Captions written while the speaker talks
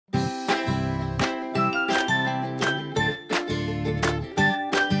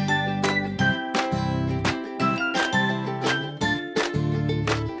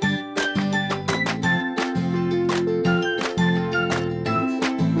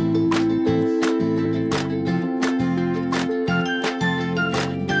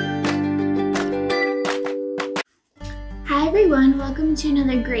to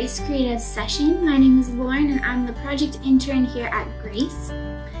another Grace Creative session. My name is Lauren and I'm the project intern here at Grace.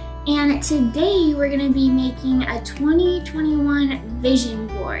 And today we're going to be making a 2021 vision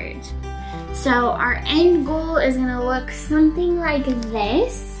board. So our end goal is going to look something like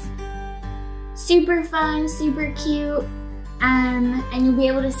this. Super fun, super cute, and you'll be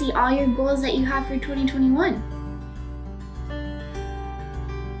able to see all your goals that you have for 2021.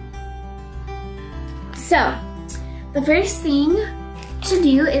 So, the first thing to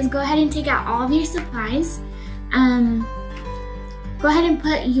do is go ahead and take out all of your supplies. Go ahead and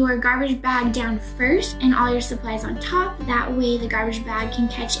put your garbage bag down first and all your supplies on top. That way the garbage bag can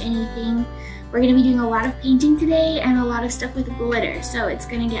catch anything. We're gonna be doing a lot of painting today and a lot of stuff with glitter, so it's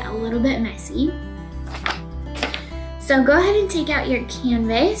gonna get a little bit messy. So go ahead and take out your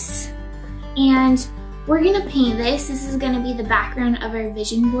canvas and we're gonna paint this. This is gonna be the background of our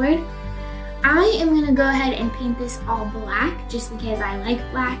vision board. I am gonna go ahead and paint this all black just because I like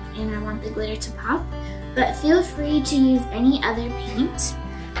black and I want the glitter to pop, but feel free to use any other paint.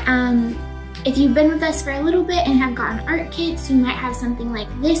 If you've been with us for a little bit and have gotten art kits, you might have something like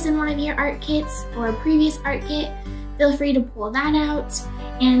this in one of your art kits or a previous art kit. Feel free to pull that out.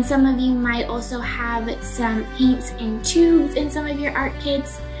 And some of you might also have some paints in tubes in some of your art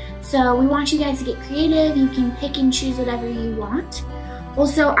kits. So we want you guys to get creative. You can pick and choose whatever you want.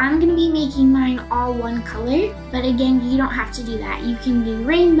 Also, I'm going to be making mine all one color, but again, you don't have to do that. You can do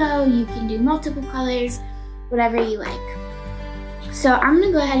rainbow, you can do multiple colors, whatever you like. So I'm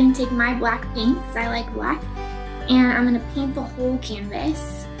going to go ahead and take my black paint, because I like black, and I'm going to paint the whole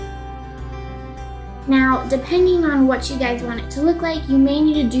canvas. Now, depending on what you guys want it to look like, you may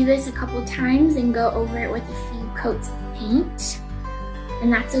need to do this a couple times and go over it with a few coats of paint,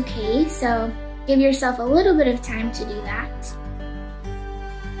 and that's okay. So give yourself a little bit of time to do that.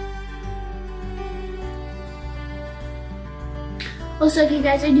 Also, if you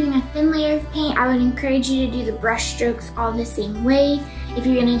guys are doing a thin layer of paint, I would encourage you to do the brush strokes all the same way. If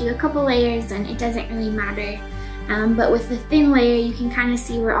you're gonna do a couple layers, then it doesn't really matter. But with the thin layer, you can kind of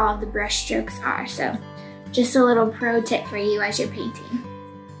see where all of the brush strokes are. So just a little pro tip for you as you're painting.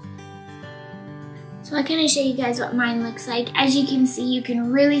 So I'll kind of show you guys what mine looks like. As you can see, you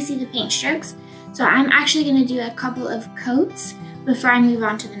can really see the paint strokes. So I'm actually gonna do a couple of coats before I move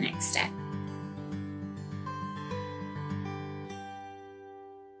on to the next step.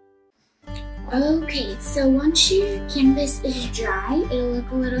 Okay, so once your canvas is dry, it'll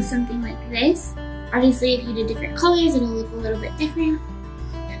look a little something like this. Obviously, if you did different colors, it'll look a little bit different.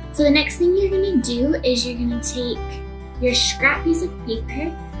 So the next thing you're gonna do is you're gonna take your scrap piece of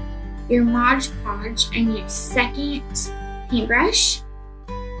paper, your Mod Podge, and your second paintbrush,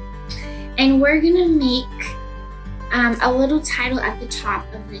 and we're gonna make a little title at the top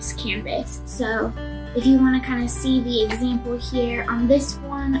of this canvas. So if you want to kind of see the example here, on this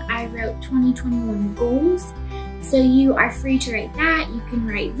one, I wrote 2021 goals. So you are free to write that. You can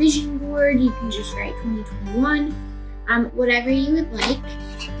write vision board, you can just write 2021, whatever you would like.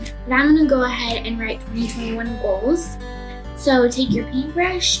 But I'm going to go ahead and write 2021 goals. So take your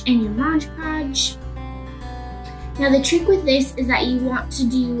paintbrush and your Mod Podge. Now the trick with this is that you want to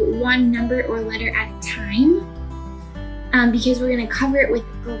do one number or letter at a time because we're going to cover it with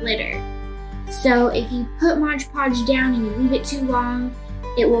glitter. So if you put Mod Podge down and you leave it too long,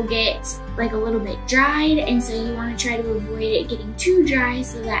 it will get like a little bit dried, and so you want to try to avoid it getting too dry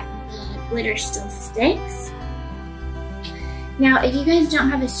so that the glitter still sticks. Now if you guys don't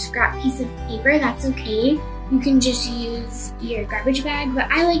have a scrap piece of paper, that's okay. You can just use your garbage bag, but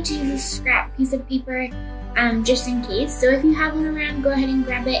I like to use a scrap piece of paper just in case. So if you have one around, go ahead and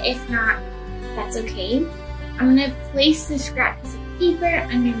grab it. If not, that's okay. I'm going to place the scrap piece of paper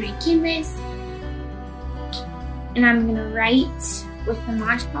under my canvas, and I'm gonna write with the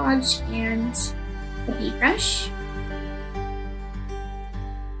Mod Podge and the paintbrush.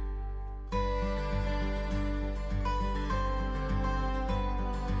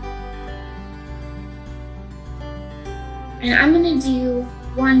 And I'm gonna do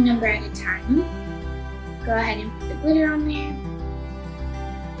one number at a time. Go ahead and put the glitter on there.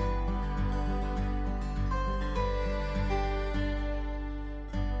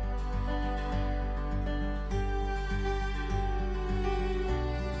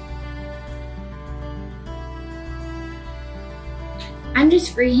 I'm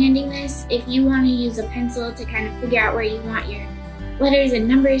just freehanding this. If you want to use a pencil to kind of figure out where you want your letters and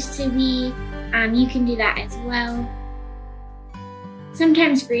numbers to be, you can do that as well.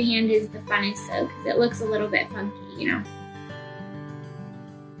 Sometimes freehand is the funnest though, because it looks a little bit funky, you know.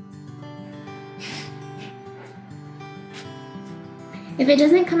 If it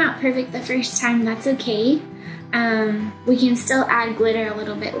doesn't come out perfect the first time, that's okay. we can still add glitter a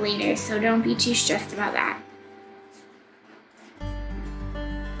little bit later, so don't be too stressed about that.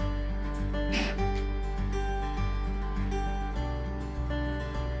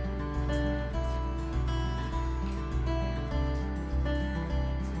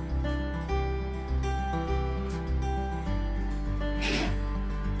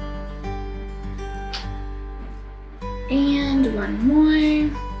 And one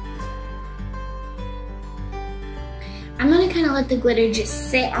more. I'm gonna kind of let the glitter just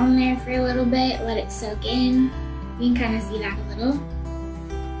sit on there for a little bit, let it soak in. You can kind of see that a little.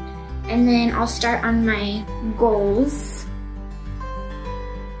 And then I'll start on my goals.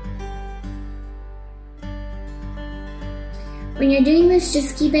 When you're doing this,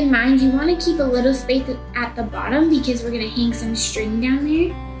 just keep in mind you want to keep a little space at the bottom because we're gonna hang some string down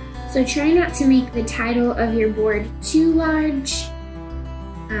there. So try not to make the title of your board too large,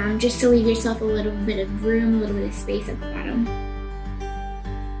 just to leave yourself a little bit of room, a little bit of space at the bottom.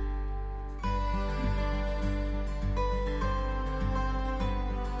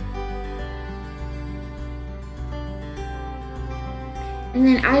 And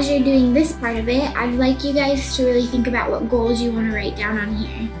then as you're doing this part of it, I'd like you guys to really think about what goals you want to write down on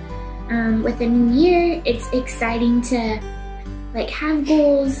here. With the new year, it's exciting to have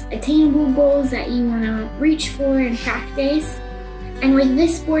goals, attainable goals that you want to reach for and practice. And with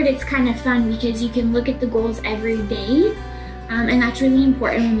this board, it's kind of fun because you can look at the goals every day. And that's really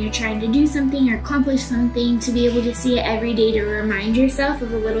important when you're trying to do something or accomplish something, to be able to see it every day to remind yourself of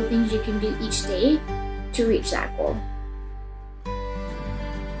the little things you can do each day to reach that goal.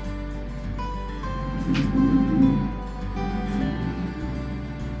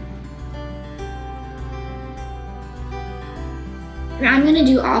 I'm going to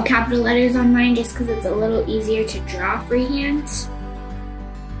do all capital letters on mine just because it's a little easier to draw freehand.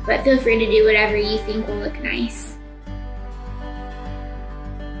 But feel free to do whatever you think will look nice.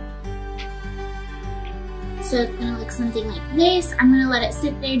 So it's going to look something like this. I'm going to let it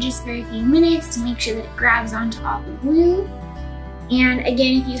sit there just for a few minutes to make sure that it grabs onto all the glue. And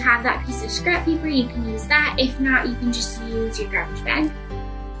again, if you have that piece of scrap paper, you can use that. If not, you can just use your garbage bag.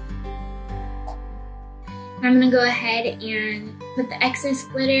 I'm going to go ahead and put the excess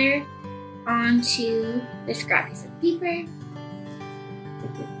glitter onto the scrap piece of paper.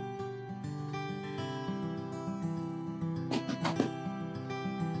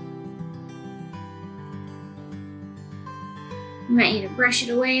 You might need to brush it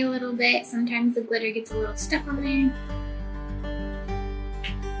away a little bit. Sometimes the glitter gets a little stuck on there.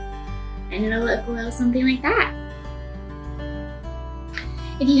 And it'll look a little something like that.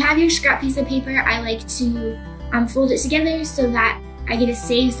 If you have your scrap piece of paper, I like to fold it together so that I get to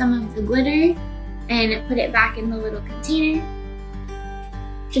save some of the glitter and put it back in the little container,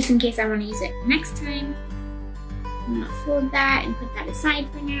 just in case I want to use it next time. I'm going to fold that and put that aside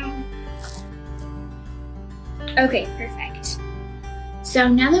for now. Okay, perfect. So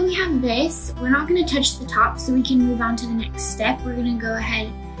now that we have this, we're not going to touch the top, so we can move on to the next step. We're going to go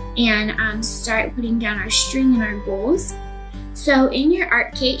ahead and start putting down our string and our goals. So in your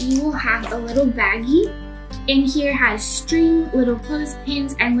art kit, you will have a little baggie. In here has string, little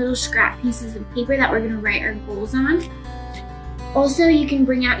clothespins, and little scrap pieces of paper that we're going to write our goals on. Also, you can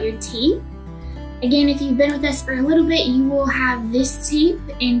bring out your tape. Again, if you've been with us for a little bit, you will have this tape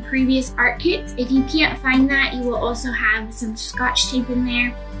in previous art kits. If you can't find that, you will also have some Scotch tape in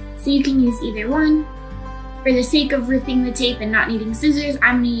there, so you can use either one. For the sake of ripping the tape and not needing scissors,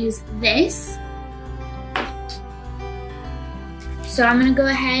 I'm going to use this. So I'm going to go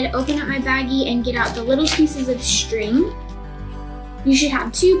ahead, open up my baggie, and get out the little pieces of string. You should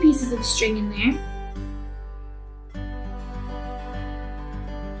have 2 pieces of string in there.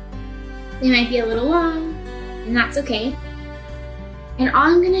 They might be a little long, and that's okay. And all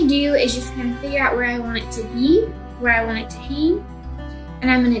I'm going to do is just kind of figure out where I want it to be, where I want it to hang, and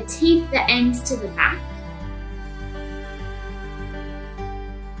I'm going to tape the ends to the back.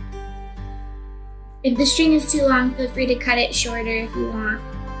 If the string is too long, feel free to cut it shorter if you want.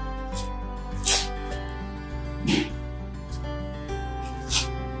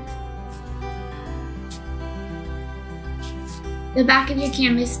 The back of your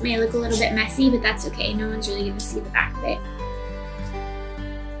canvas may look a little bit messy, but that's okay. No one's really going to see the back of it.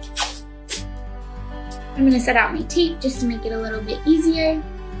 I'm going to set out my tape just to make it a little bit easier.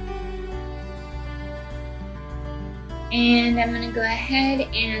 And I'm going to go ahead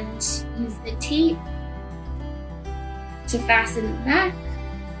and use the tape to fasten the back.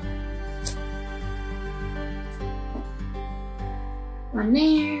 One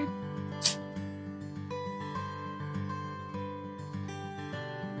there.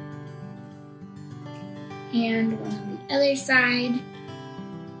 and one on the other side.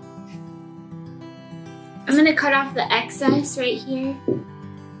 I'm going to cut off the excess right here,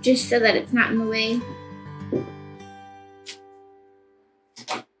 just so that it's not in the way.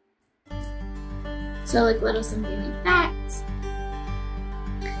 So like a little something like that.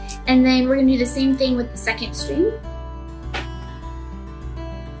 And then we're going to do the same thing with the second string.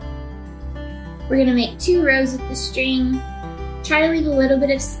 We're going to make 2 rows with the string. Try to leave a little bit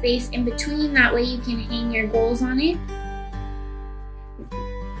of space in between, that way you can hang your goals on it.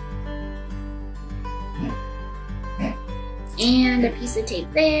 And a piece of tape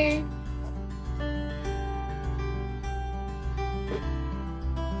there.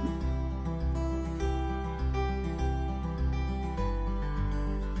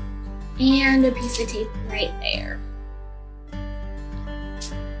 And a piece of tape right there.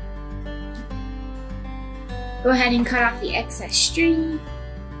 Go ahead and cut off the excess string.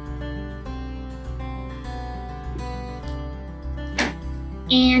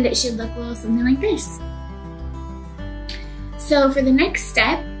 And it should look a little something like this. So for the next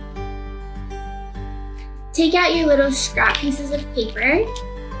step, take out your little scrap pieces of paper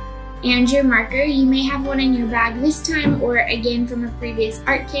and your marker. You may have one in your bag this time, or again from a previous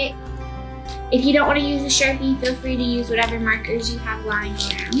art kit. If you don't want to use a Sharpie, feel free to use whatever markers you have lying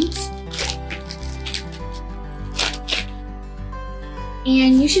around.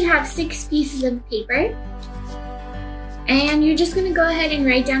 And you should have 6 pieces of paper. And you're just gonna go ahead and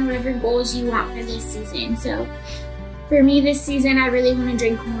write down whatever goals you want for this season. So for me this season, I really wanna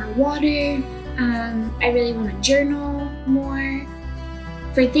drink more water. I really wanna journal more.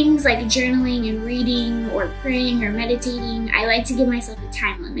 For things like journaling and reading or praying or meditating, I like to give myself a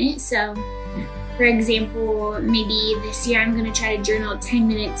time limit. So for example, maybe this year I'm gonna try to journal 10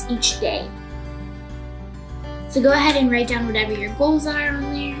 minutes each day. So go ahead and write down whatever your goals are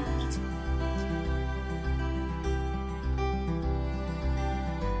on there.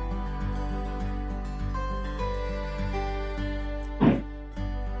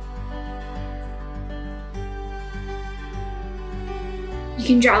 You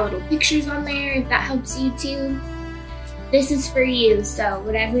can draw little pictures on there if that helps you too. This is for you, so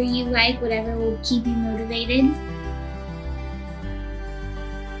whatever you like, whatever will keep you motivated.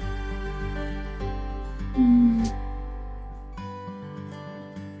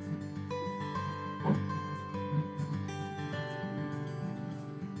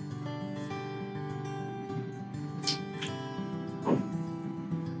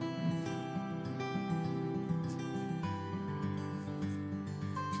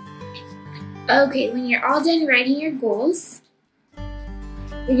 Okay, when you're all done writing your goals,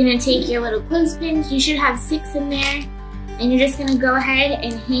 you're gonna take your little clothespins. You should have 6 in there, and you're just gonna go ahead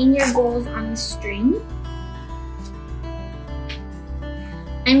and hang your goals on the string.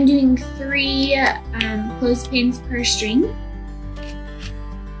 I'm doing 3 clothespins per string.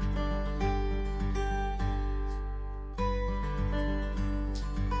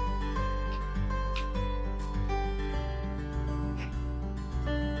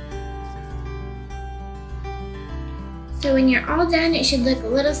 So when you're all done, it should look a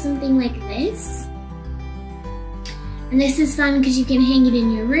little something like this. And this is fun because you can hang it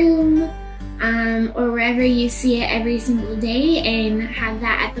in your room or wherever you see it every single day and have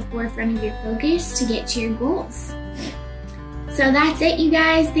that at the forefront of your focus to get to your goals. So that's it, you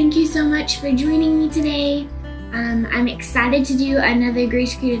guys. Thank you so much for joining me today. I'm excited to do another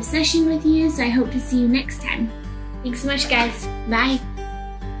Grace Creative session with you, so I hope to see you next time. Thanks so much, guys. Bye.